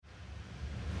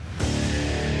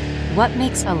What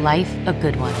makes a life a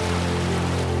good one?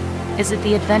 Is it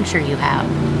the adventure you have?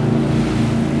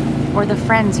 Or the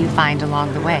friends you find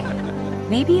along the way?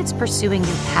 Maybe it's pursuing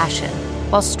your passion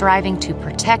while striving to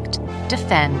protect,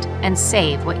 defend, and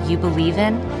save what you believe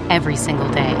in every single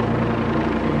day.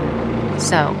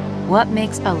 So, what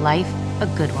makes a life a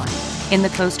good one? In the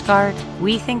Coast Guard,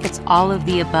 we think it's all of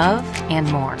the above and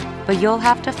more, but you'll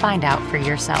have to find out for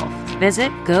yourself.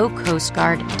 Visit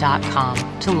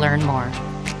gocoastguard.com to learn more.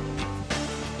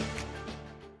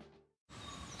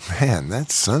 Man, that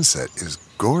sunset is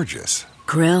gorgeous.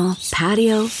 Grill,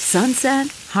 patio, sunset.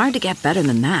 Hard to get better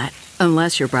than that.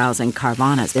 Unless you're browsing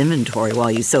Carvana's inventory while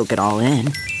you soak it all in.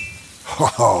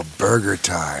 Oh, burger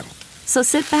time. So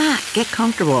sit back, get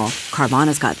comfortable.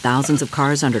 Carvana's got thousands of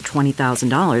cars under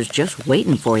 $20,000 just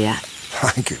waiting for you.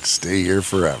 I could stay here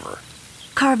forever.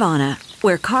 Carvana,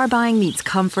 where car buying meets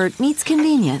comfort meets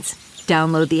convenience.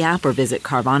 Download the app or visit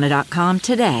Carvana.com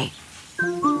today.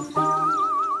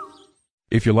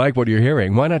 If you like what you're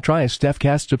hearing, why not try a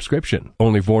StephCast subscription?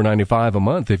 Only $4.95 a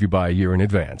month if you buy a year in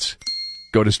advance.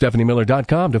 Go to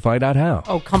StephanieMiller.com to find out how.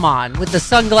 Oh, come on. With the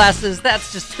sunglasses,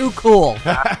 that's just too cool.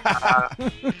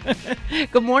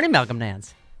 Good morning, Malcolm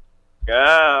Nance.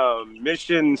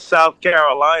 Mission, South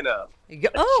Carolina.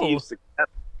 Oh,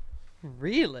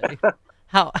 really?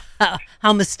 How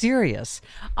mysterious.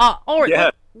 All right,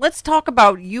 Yeah. let's talk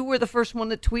about, you were the first one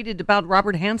that tweeted about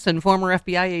Robert Hansen, former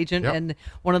FBI agent and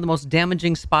one of the most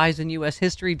damaging spies in U.S.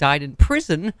 history, died in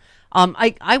prison.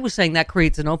 I was saying that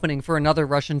creates an opening for another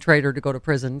Russian traitor to go to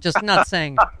prison. Just not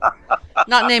saying,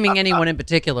 not naming anyone in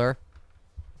particular.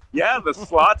 Yeah, the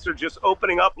slots are just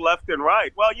opening up left and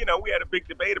right. Well, we had a big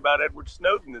debate about Edward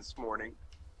Snowden this morning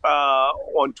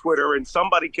on Twitter, and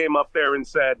somebody came up there and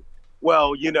said,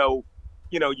 well, you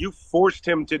forced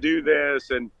him to do this,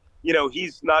 and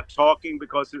he's not talking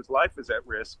because his life is at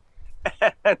risk.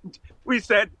 And we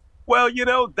said, well,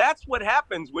 that's what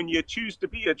happens when you choose to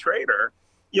be a traitor.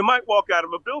 You might walk out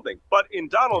of a building. But in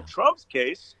Donald Trump's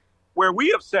case, where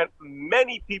we have sent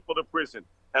many people to prison,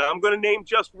 and I'm going to name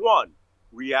just one,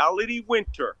 Reality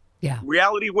Winter. Yeah.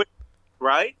 Reality Winter,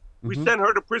 right? Mm-hmm. We sent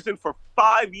her to prison for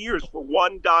 5 years for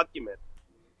one document.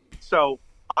 So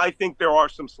I think there are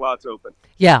some slots open.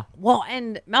 Yeah. Well,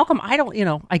 and Malcolm, I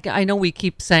know we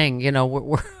keep saying,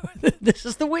 we're this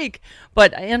is the week,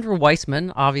 but Andrew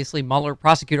Weissman, obviously Mueller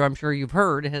prosecutor, I'm sure you've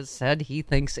heard, has said he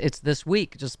thinks it's this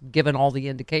week, just given all the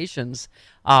indications,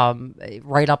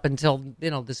 right up until,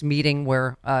 this meeting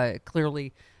where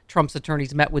clearly Trump's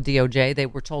attorneys met with DOJ. They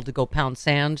were told to go pound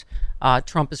sand.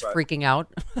 Trump is freaking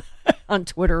out on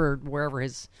Twitter or wherever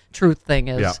his truth thing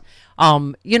is.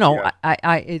 Yeah.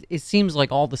 It seems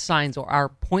like all the signs are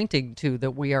pointing to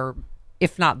that we are,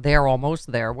 if not there,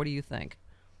 almost there. What do you think?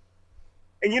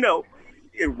 And,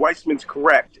 Weissman's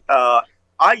correct. I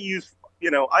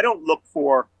don't look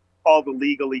for all the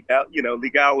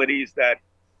legalities that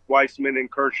Weissman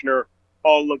and Kirshner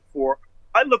all look for.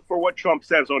 I look for what Trump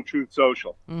says on Truth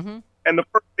Social. Mm-hmm. And the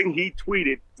first thing he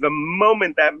tweeted the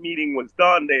moment that meeting was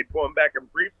done, they had gone back and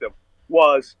briefed him,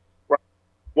 was,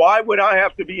 why would I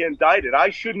have to be indicted?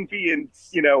 I shouldn't be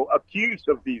accused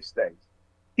of these things.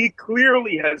 He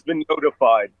clearly has been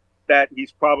notified that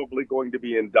he's probably going to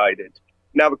be indicted.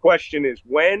 Now, the question is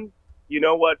when. You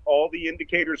know what all the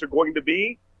indicators are going to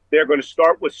be? They're going to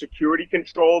start with security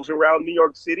controls around New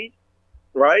York City,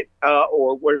 right?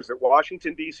 Or where is it,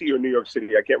 Washington, D.C. or New York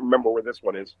City? I can't remember where this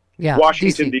one is. Yeah,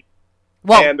 Washington, D.C.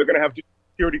 Well, and they're going to have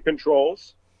security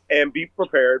controls and be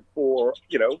prepared for,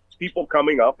 people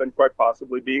coming up and quite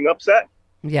possibly being upset.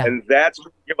 Yeah. And that's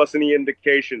going to give us any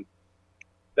indication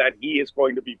that he is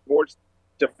going to be forced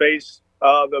to face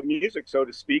the music, so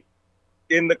to speak,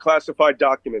 in the classified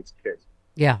documents case.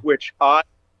 Yeah. Which I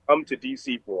come to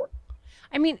D.C. for.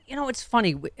 I mean, it's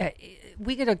funny.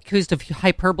 We get accused of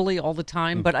hyperbole all the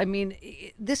time, but I mean,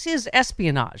 this is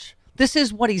espionage. This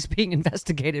is what he's being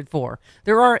investigated for.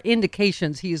 There are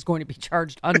indications he is going to be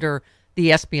charged under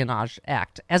the Espionage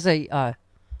Act as a,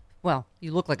 well,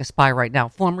 you look like a spy right now.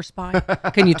 Former spy?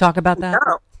 Can you talk about that?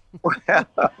 Well,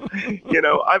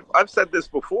 I've said this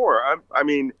before. I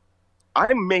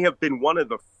may have been one of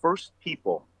the first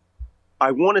people,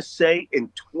 I want to say in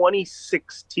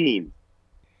 2016,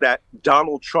 that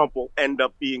Donald Trump will end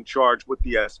up being charged with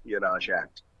the Espionage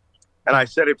Act. And I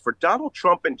said it for Donald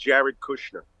Trump and Jared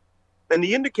Kushner. And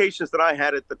the indications that I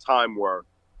had at the time were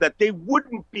that they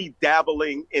wouldn't be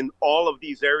dabbling in all of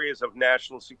these areas of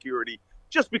national security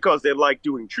just because they like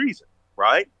doing treason,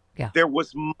 right? Yeah. There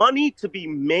was money to be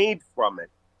made from it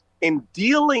in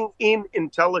dealing in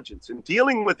intelligence and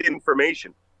dealing with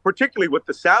information, particularly with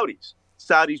the Saudis.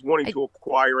 Saudis wanting to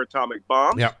acquire atomic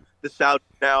bombs. Yeah. The Saudis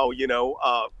now,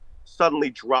 suddenly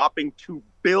dropping $2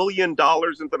 billion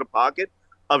into the pocket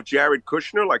of Jared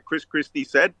Kushner, like Chris Christie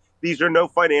said. These are no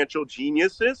financial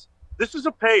geniuses. This is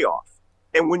a payoff.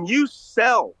 And when you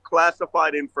sell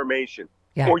classified information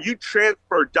or you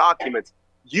transfer documents,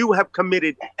 you have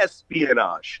committed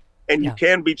espionage. And you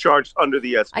can be charged under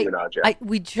the Espionage Act.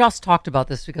 We just talked about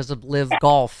this because of Live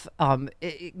Golf,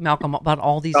 Malcolm, about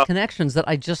all these connections that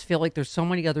I just feel like there's so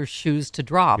many other shoes to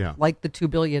drop, like the $2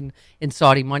 billion in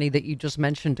Saudi money that you just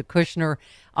mentioned to Kushner.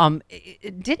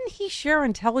 Didn't he share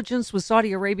intelligence with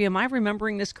Saudi Arabia? Am I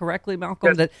remembering this correctly, Malcolm?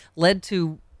 Yes. That led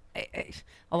to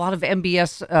a lot of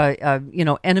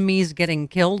MBS, enemies getting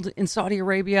killed in Saudi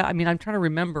Arabia. I mean, I'm trying to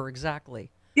remember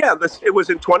exactly. Yeah, it was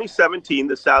in 2017.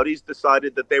 The Saudis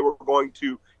decided that they were going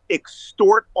to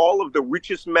extort all of the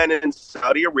richest men in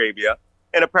Saudi Arabia.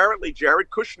 And apparently Jared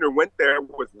Kushner went there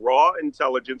with raw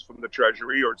intelligence from the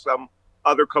Treasury or some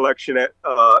other collection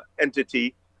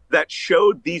entity that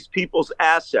showed these people's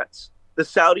assets. The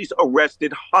Saudis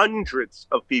arrested hundreds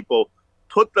of people,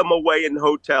 put them away in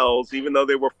hotels, even though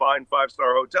they were fine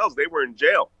 5-star hotels. They were in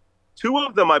jail. 2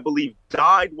 of them, I believe,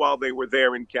 died while they were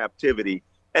there in captivity.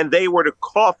 And they were to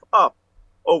cough up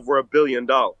over $1 billion.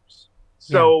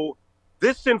 So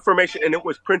this information, and it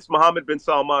was Prince Mohammed bin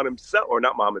Salman himself, or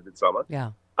not Mohammed bin Salman.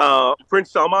 Prince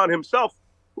Salman himself,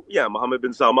 Mohammed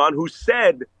bin Salman, who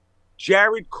said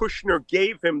Jared Kushner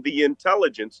gave him the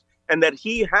intelligence and that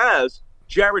he has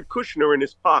Jared Kushner in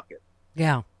his pocket.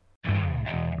 Yeah.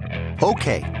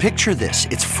 Okay, picture this.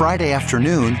 It's Friday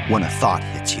afternoon when a thought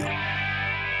hits you.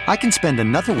 I can spend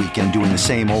another weekend doing the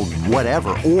same old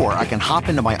whatever, or I can hop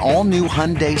into my all-new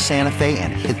Hyundai Santa Fe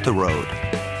and hit the road.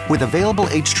 With available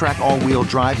H-Track all-wheel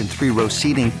drive and 3-row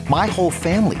seating, my whole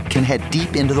family can head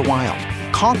deep into the wild.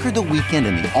 Conquer the weekend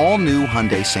in the all-new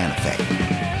Hyundai Santa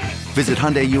Fe. Visit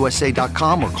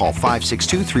HyundaiUSA.com or call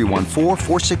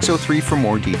 562-314-4603 for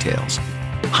more details.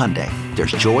 Hyundai,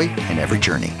 there's joy in every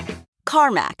journey.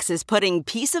 CarMax is putting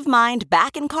peace of mind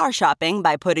back in car shopping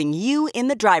by putting you in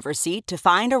the driver's seat to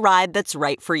find a ride that's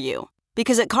right for you.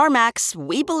 Because at CarMax,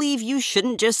 we believe you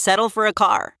shouldn't just settle for a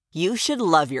car. You should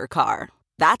love your car.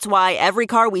 That's why every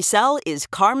car we sell is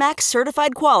CarMax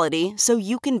certified quality, so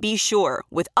you can be sure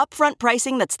with upfront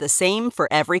pricing that's the same for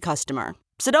every customer.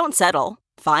 So don't settle.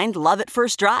 Find love at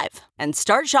first drive and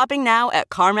start shopping now at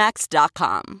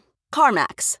CarMax.com.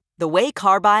 CarMax, the way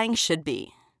car buying should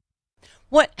be.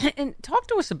 And talk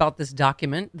to us about this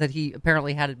document that he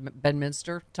apparently had at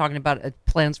Bedminster, talking about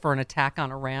plans for an attack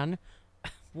on Iran.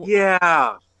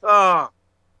 Yeah.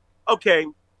 Okay.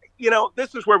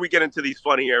 This is where we get into these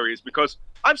funny areas because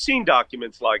I've seen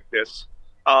documents like this.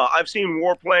 I've seen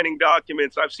war planning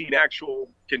documents. I've seen actual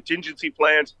contingency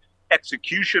plans,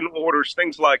 execution orders,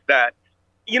 things like that.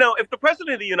 If the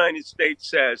president of the United States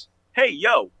says, hey,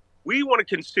 we want to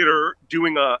consider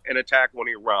doing an attack on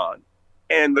Iran,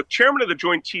 and the chairman of the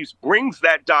Joint Chiefs brings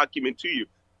that document to you,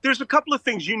 there's a couple of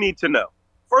things you need to know.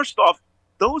 First off,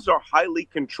 those are highly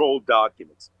controlled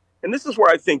documents. And this is where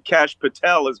I think Kash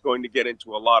Patel is going to get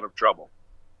into a lot of trouble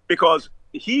because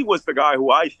he was the guy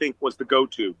who I think was the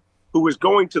go-to, who was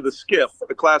going to the SCIF,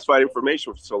 the Classified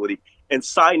Information Facility, and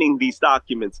signing these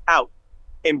documents out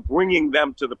and bringing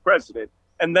them to the president.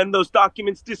 And then those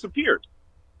documents disappeared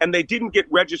and they didn't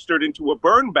get registered into a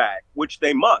burn bag, which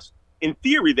they must. In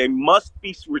theory, they must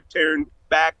be returned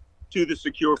back to the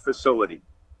secure facility.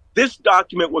 This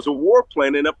document was a war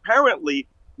plan, and apparently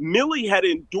Milley had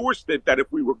endorsed it, that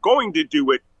if we were going to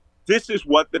do it, this is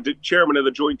what the chairman of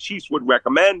the Joint Chiefs would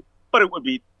recommend, but it would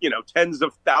be, tens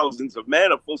of thousands of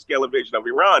men, a full-scale invasion of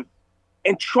Iran.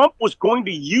 And Trump was going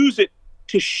to use it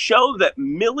to show that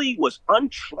Milley was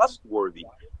untrustworthy.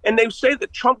 And they say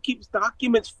that Trump keeps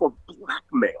documents for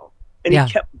blackmail, and he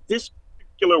kept this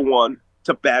particular one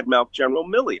to badmouth General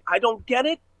Milley. I don't get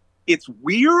it. It's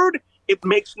weird. It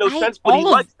makes no sense, but he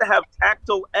likes to have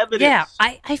tactile evidence. Yeah,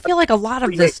 I feel like a lot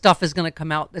of this stuff is going to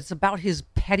come out. It's about his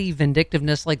petty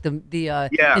vindictiveness, like the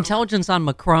intelligence on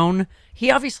Macron. He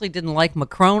obviously didn't like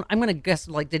Macron. I'm going to guess,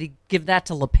 did he give that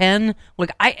to Le Pen?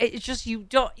 It's just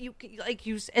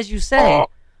as you say,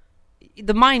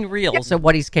 the mind reels at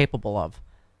what he's capable of.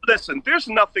 Listen, there's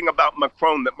nothing about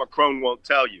Macron that Macron won't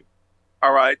tell you.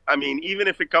 All right. I mean, even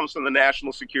if it comes from the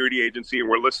National Security Agency and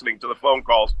we're listening to the phone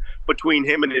calls between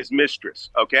him and his mistress,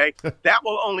 okay, that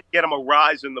will only get him a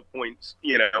rise in the points,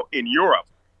 in Europe.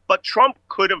 But Trump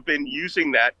could have been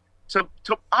using that to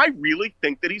I really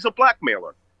think that he's a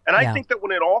blackmailer. And I think that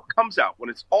when it all comes out,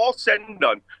 when it's all said and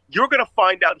done, you're going to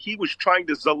find out he was trying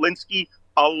to Zelensky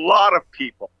a lot of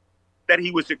people. that he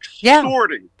was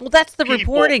extorting. Well, that's the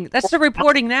people. reporting. That's the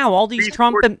reporting now. All these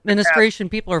Trump administration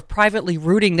people are privately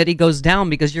rooting that he goes down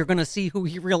because you're going to see who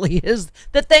he really is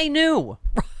that they knew,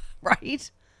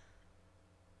 right?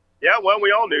 Yeah, well,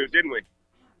 we all knew, didn't we?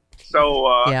 So,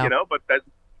 but that's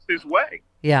his way.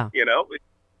 Yeah.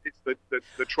 It's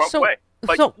the Trump way.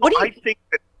 But I think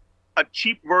that a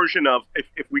cheap version of,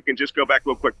 if we can just go back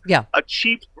real quick, a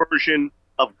cheap version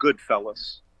of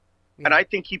Goodfellas. Yeah. And I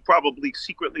think he probably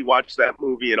secretly watched that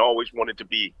movie and always wanted to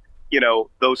be,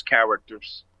 those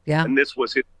characters. Yeah. And this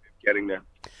was his getting there.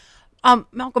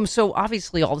 Malcolm, so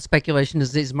obviously all the speculation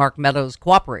is Mark Meadows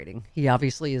cooperating. He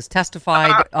obviously has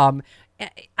testified.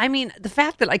 I mean, the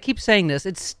fact that I keep saying this,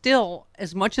 it's still,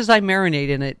 as much as I marinate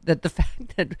in it, that the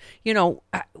fact that,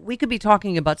 we could be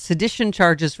talking about sedition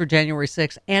charges for January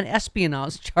 6th and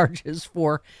espionage charges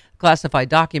for classified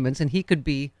documents, and he could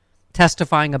be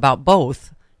testifying about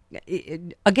both.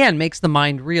 It, again, makes the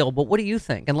mind real. But what do you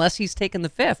think? Unless he's taken the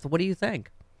fifth, what do you think?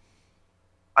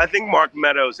 I think Mark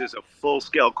Meadows is a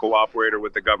full-scale cooperator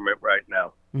with the government right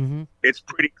now. Mm-hmm. It's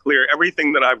pretty clear.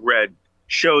 Everything that I've read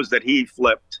shows that he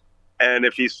flipped. And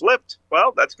if he's flipped,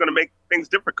 well, that's going to make things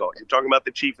difficult. You're talking about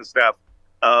the chief of staff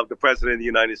of the president of the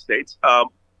United States.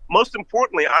 Most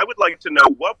importantly, I would like to know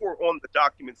what were on the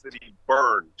documents that he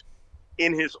burned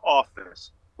in his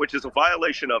office, which is a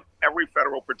violation of every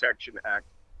Federal Protection Act.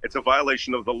 It's a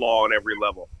violation of the law on every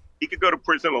level. He could go to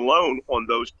prison alone on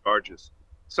those charges.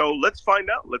 So let's find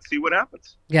out. Let's see what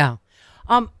happens. Yeah.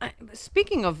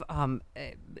 Speaking of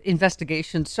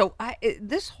investigations, so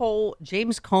this whole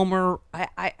James Comer,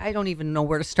 I don't even know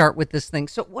where to start with this thing.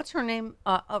 So what's her name?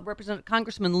 Representative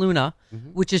Congressman Luna,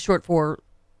 which is short for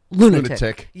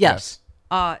lunatic. Yes.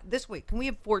 This week, can we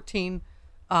have 14?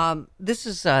 This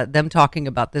is them talking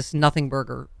about this nothing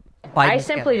burger. I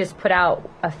simply just put out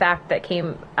a fact that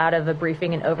came out of a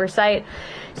briefing and oversight.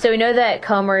 So we know that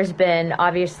Comer's been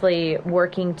obviously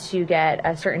working to get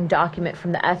a certain document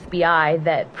from the FBI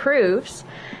that proves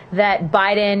that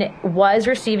Biden was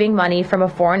receiving money from a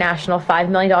foreign national, $5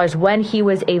 million, when he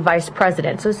was a vice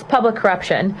president. So it's public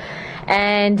corruption.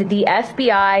 And the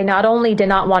FBI not only did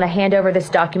not want to hand over this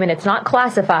document, it's not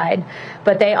classified,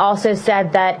 but they also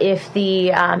said that if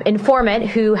the informant,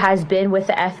 who has been with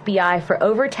the FBI for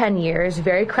over 10 years,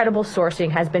 very credible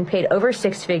sourcing, has been paid over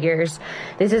six figures,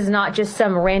 this is not just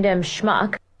some random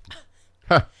schmuck.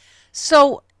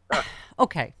 So,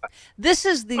 okay, this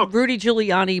is the Rudy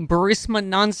Giuliani Burisma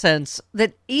nonsense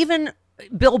that even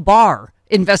Bill Barr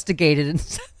investigated and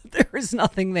said there is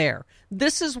nothing there.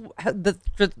 This is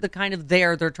the kind of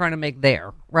there they're trying to make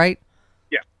there, right?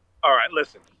 Yeah. All right,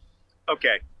 listen.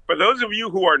 Okay. For those of you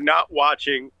who are not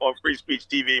watching on Free Speech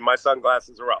TV, my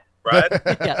sunglasses are up, right?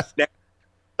 Yes. Now,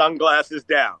 sunglasses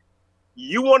down.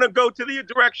 You want to go to the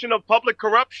direction of public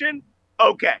corruption?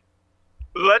 Okay.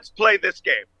 Let's play this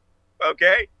game.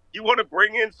 Okay? You want to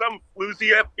bring in some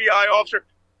floozy FBI officer?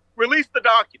 Release the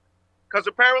document. Because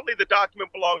apparently the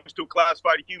document belongs to a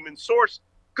classified human source.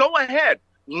 Go ahead.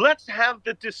 Let's have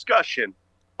the discussion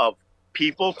of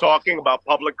people talking about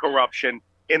public corruption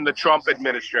in the Trump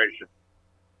administration.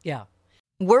 Yeah.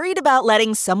 Worried about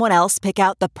letting someone else pick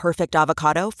out the perfect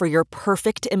avocado for your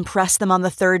perfect impress them on the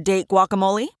third date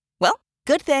guacamole? Well,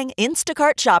 good thing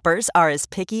Instacart shoppers are as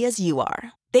picky as you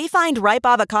are. They find ripe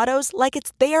avocados like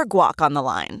it's their guac on the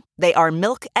line. They are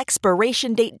milk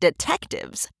expiration date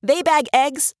detectives. They bag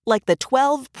eggs like the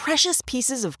 12 precious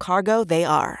pieces of cargo they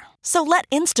are. So let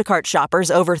Instacart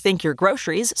shoppers overthink your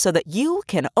groceries so that you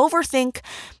can overthink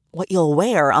what you'll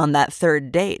wear on that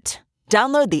third date.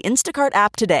 Download the Instacart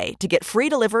app today to get free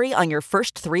delivery on your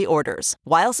first 3 orders,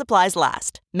 while supplies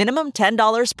last. Minimum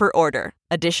 $10 per order.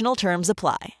 Additional terms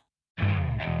apply.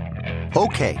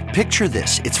 Okay, picture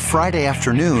this. It's Friday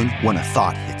afternoon when a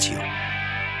thought hits you.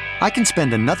 I can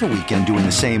spend another weekend doing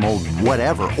the same old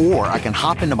whatever, or I can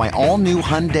hop into my all-new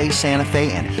Hyundai Santa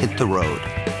Fe and hit the road.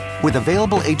 With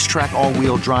available H-Track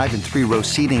all-wheel drive and 3-row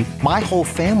seating, my whole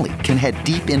family can head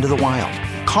deep into the wild.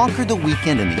 Conquer the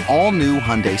weekend in the all-new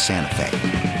Hyundai Santa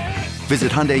Fe.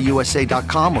 Visit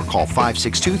HyundaiUSA.com or call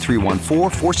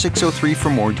 562-314-4603 for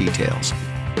more details.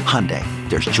 Hyundai,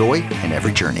 there's joy in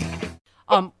every journey.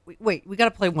 Wait, we got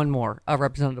to play one more,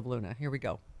 Representative Luna. Here we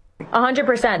go.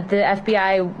 100%. The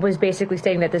FBI was basically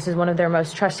stating that this is one of their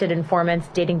most trusted informants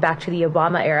dating back to the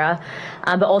Obama era,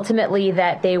 but ultimately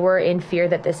that they were in fear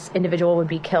that this individual would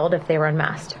be killed if they were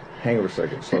unmasked. Hang on a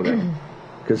second. Slow down.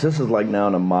 Because this is like now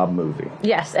in a mob movie.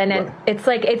 Yes, and then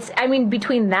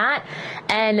between that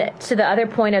and to the other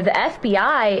point of the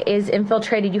FBI is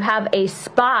infiltrated, you have a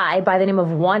spy by the name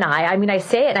of One Eye. I mean, I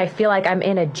say it and I feel like I'm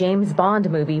in a James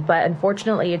Bond movie, but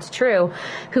unfortunately it's true,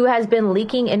 who has been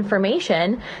leaking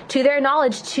information to their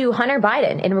knowledge to Hunter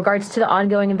Biden in regards to the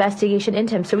ongoing investigation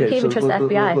into him. So we can't even trust the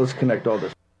FBI. Let's connect all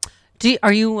this.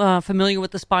 Are you familiar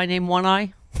with the spy named One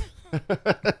Eye?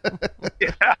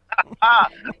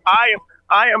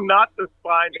 I am not the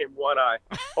spy named One Eye.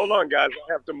 Hold on, guys.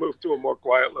 I have to move to a more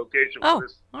quiet location for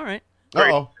this. All right.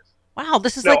 Uh-oh. Wow,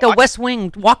 this is like a West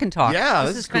Wing walk and talk. Yeah,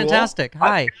 this is cool. fantastic.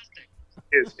 Hi.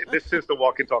 This is the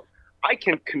walk and talk. I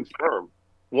can confirm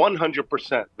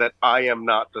 100% that I am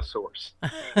not the source.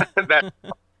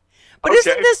 But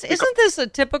isn't this a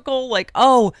typical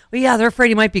they're afraid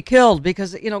he might be killed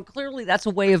because, clearly that's a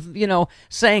way of,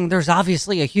 saying there's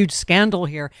obviously a huge scandal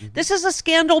here. Mm-hmm. This is a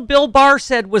scandal Bill Barr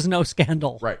said was no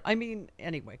scandal. Right. I mean,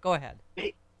 anyway, go ahead.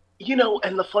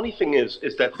 And the funny thing is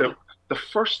that the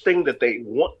first thing that they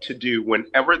want to do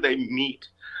whenever they meet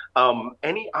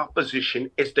any opposition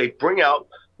is they bring out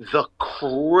the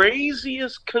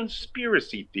craziest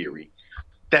conspiracy theory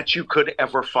that you could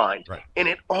ever find. Right. And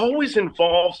it always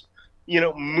involves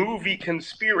movie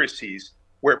conspiracies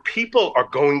where people are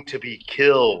going to be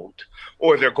killed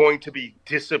or they're going to be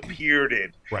disappeared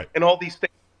right. and all these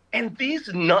things. And these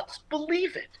nuts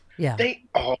believe it. Yeah. They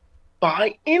all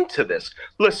buy into this.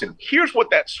 Listen, here's what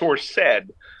that source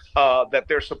said that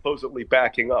they're supposedly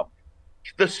backing up.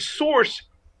 The source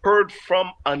heard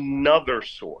from another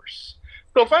source.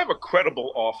 So if I have a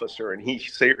credible officer and he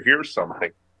hears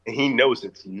something and he knows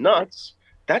it's nuts,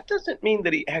 that doesn't mean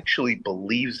that he actually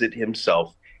believes it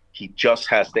himself. He just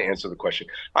has to answer the question.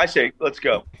 I say, let's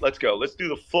go. Let's do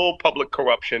the full public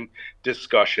corruption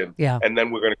discussion. Yeah. And then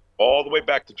we're going to go all the way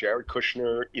back to Jared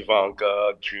Kushner,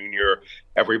 Ivanka, Jr.,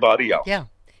 everybody else. Yeah.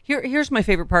 Here's my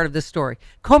favorite part of this story.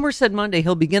 Comer said Monday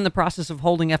he'll begin the process of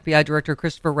holding FBI Director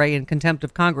Christopher Wray in contempt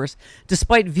of Congress,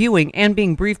 despite viewing and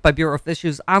being briefed by Bureau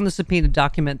officials on the subpoenaed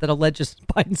document that alleges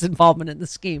Biden's involvement in the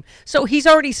scheme. So he's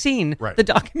already seen the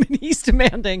document he's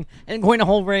demanding and going to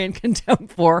hold Wray in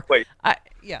contempt for.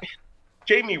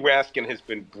 Jamie Raskin has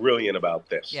been brilliant about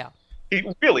this. Yeah. He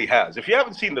really has. If you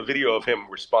haven't seen the video of him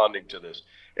responding to this,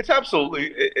 it's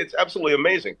absolutely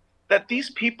amazing that these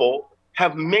people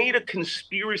have made a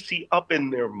conspiracy up in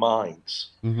their minds.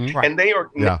 Mm-hmm. And they are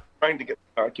trying to get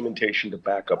documentation to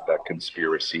back up that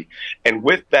conspiracy. And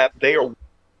with that, they are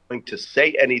willing to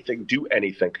say anything, do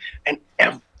anything. And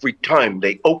every time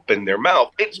they open their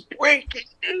mouth, it's breaking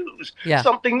news,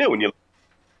 something new. And you're like,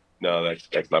 no,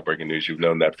 that's not breaking news. You've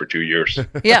known that for 2 years.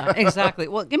 Yeah, exactly.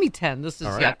 Well, give me 10. This is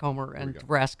Comer and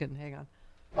Raskin. Hang on.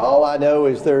 All I know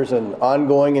is there's an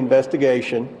ongoing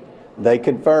investigation. They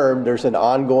confirmed there's an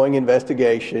ongoing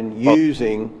investigation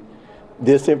using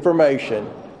this information.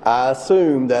 I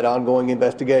assume that ongoing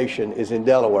investigation is in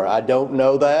Delaware. I don't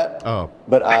know that,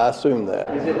 but I assume that.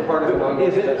 Is it part of an ongoing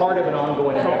investigation?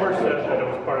 Comer said that it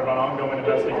was part of an ongoing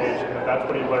investigation, and that's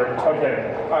what he learned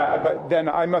today. But then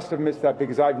I must have missed that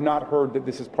because I've not heard that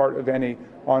this is part of any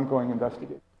ongoing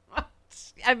investigation.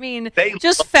 I mean,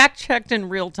 just fact-checked in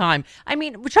real time. I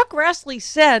mean, Chuck Grassley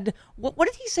said, what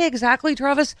did he say exactly,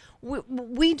 Travis?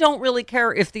 We don't really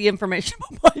care if the information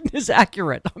about Biden is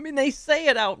accurate. I mean, they say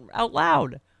it out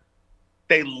loud.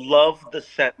 They love the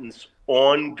sentence,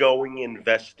 ongoing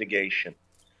investigation.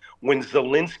 When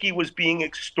Zelensky was being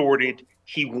extorted,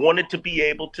 he wanted to be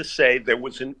able to say there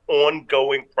was an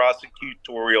ongoing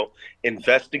prosecutorial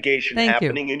investigation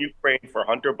happening in Ukraine for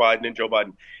Hunter Biden and Joe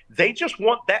Biden. They just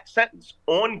want that sentence,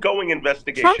 ongoing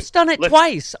investigation. Trump's done it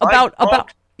twice about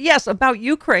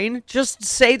Ukraine. Just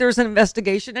say there's an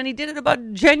investigation, and he did it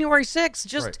about January 6th.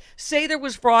 Just say there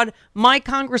was fraud. My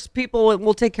Congress people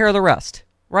will take care of the rest,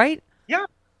 right? Yeah,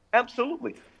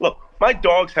 absolutely. Look, my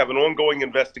dogs have an ongoing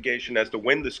investigation as to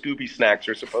when the Scooby snacks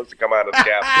are supposed to come out of the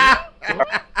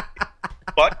cabinet.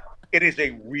 But it is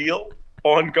a real,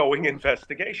 ongoing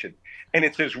investigation. And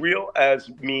it's as real as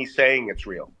me saying it's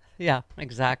real. Yeah,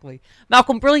 exactly.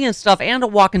 Malcolm, brilliant stuff, and a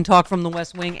walk and talk from the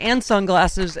West Wing, and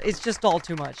sunglasses. It's just all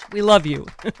too much. We love you.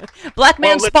 Black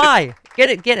Man Spy. Get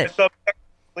it.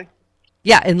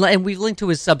 Yeah, and we linked to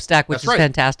his Substack, which is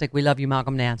fantastic. We love you,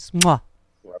 Malcolm Nance. Mwah.